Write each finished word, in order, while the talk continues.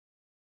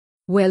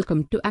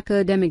Welcome to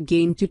Academic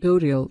Gain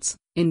Tutorials.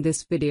 In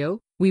this video,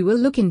 we will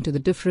look into the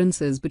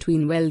differences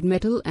between weld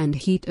metal and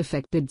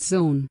heat-affected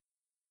zone.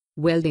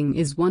 Welding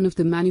is one of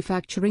the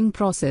manufacturing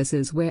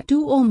processes where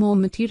two or more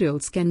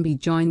materials can be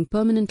joined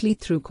permanently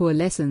through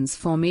coalescence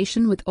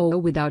formation with or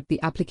without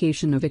the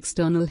application of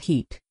external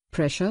heat,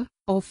 pressure,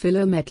 or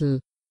filler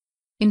metal.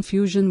 In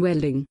fusion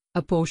welding,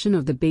 a portion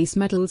of the base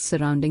metals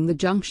surrounding the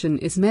junction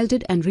is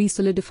melted and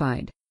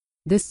resolidified.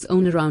 This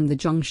zone around the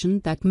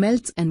junction that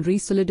melts and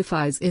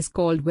resolidifies is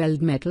called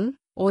weld metal,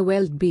 or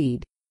weld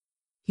bead.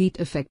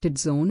 Heat-affected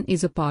zone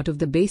is a part of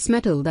the base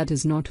metal that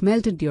is not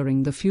melted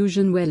during the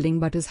fusion welding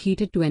but is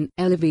heated to an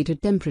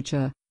elevated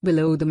temperature,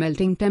 below the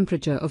melting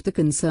temperature of the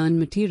concerned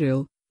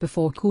material,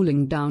 before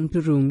cooling down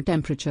to room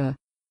temperature.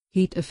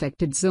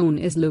 Heat-affected zone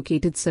is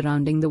located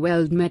surrounding the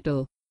weld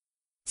metal.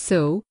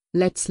 So,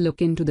 let's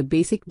look into the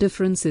basic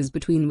differences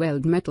between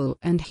weld metal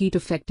and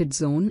heat-affected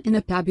zone in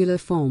a tabular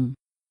form.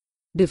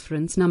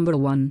 Difference number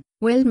 1.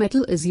 Weld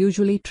metal is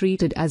usually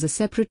treated as a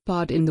separate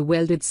part in the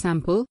welded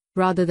sample,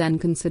 rather than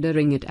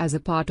considering it as a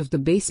part of the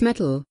base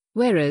metal,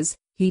 whereas,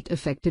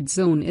 heat-affected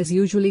zone is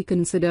usually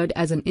considered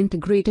as an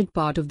integrated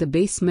part of the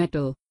base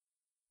metal.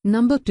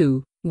 Number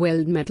 2.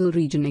 Weld metal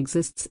region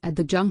exists at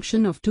the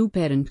junction of two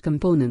parent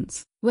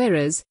components,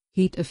 whereas,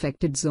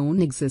 heat-affected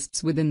zone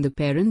exists within the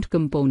parent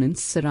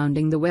components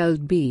surrounding the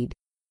weld bead.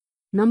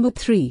 Number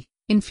 3.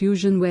 In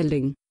fusion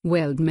welding,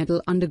 weld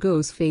metal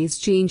undergoes phase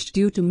change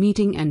due to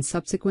meeting and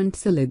subsequent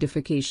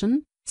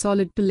solidification,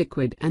 solid to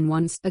liquid and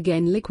once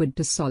again liquid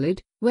to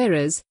solid,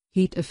 whereas,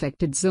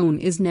 heat-affected zone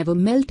is never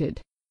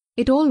melted.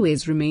 It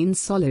always remains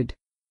solid.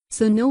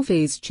 So no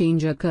phase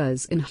change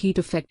occurs in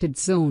heat-affected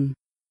zone.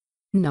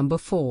 Number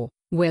 4.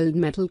 Weld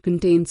metal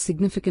contains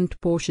significant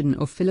portion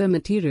of filler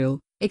material,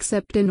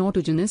 except in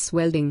autogenous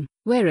welding,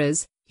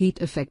 whereas,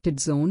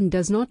 heat-affected zone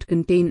does not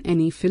contain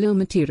any filler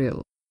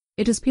material.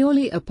 It is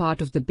purely a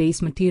part of the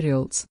base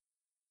materials.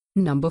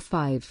 Number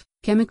 5.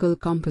 Chemical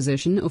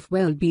composition of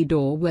weld bead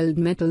or weld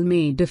metal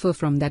may differ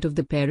from that of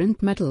the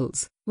parent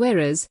metals,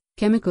 whereas,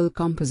 chemical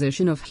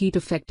composition of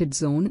heat-affected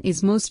zone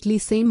is mostly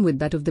same with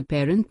that of the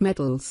parent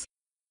metals.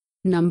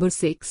 Number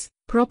 6.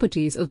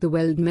 Properties of the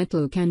weld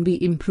metal can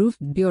be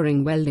improved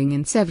during welding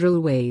in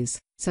several ways,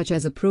 such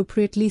as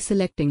appropriately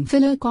selecting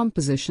filler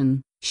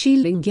composition,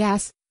 shielding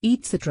gas,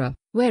 etc.,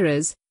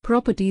 whereas,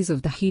 properties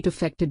of the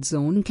heat-affected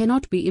zone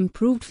cannot be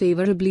improved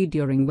favorably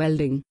during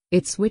welding.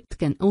 Its width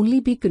can only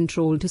be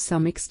controlled to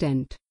some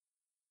extent.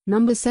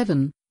 Number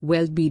 7.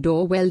 Weld bead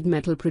or weld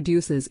metal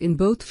produces in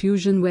both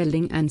fusion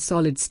welding and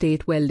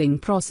solid-state welding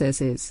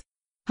processes.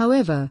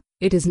 However,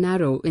 it is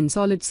narrow in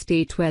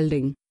solid-state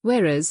welding,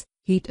 whereas,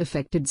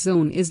 heat-affected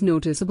zone is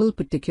noticeable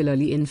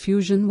particularly in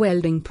fusion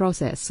welding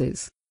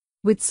processes.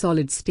 With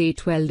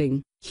solid-state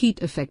welding,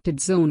 heat-affected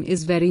zone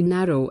is very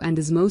narrow and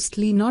is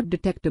mostly not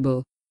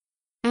detectable.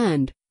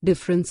 And,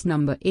 difference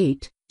number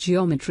 8.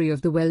 Geometry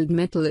of the weld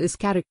metal is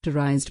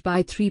characterized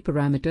by three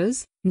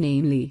parameters,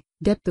 namely,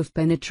 depth of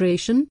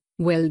penetration,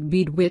 weld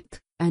bead width,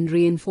 and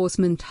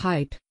reinforcement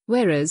height,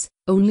 whereas,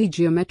 only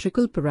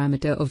geometrical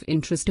parameter of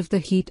interest of the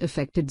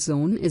heat-affected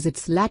zone is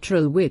its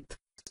lateral width.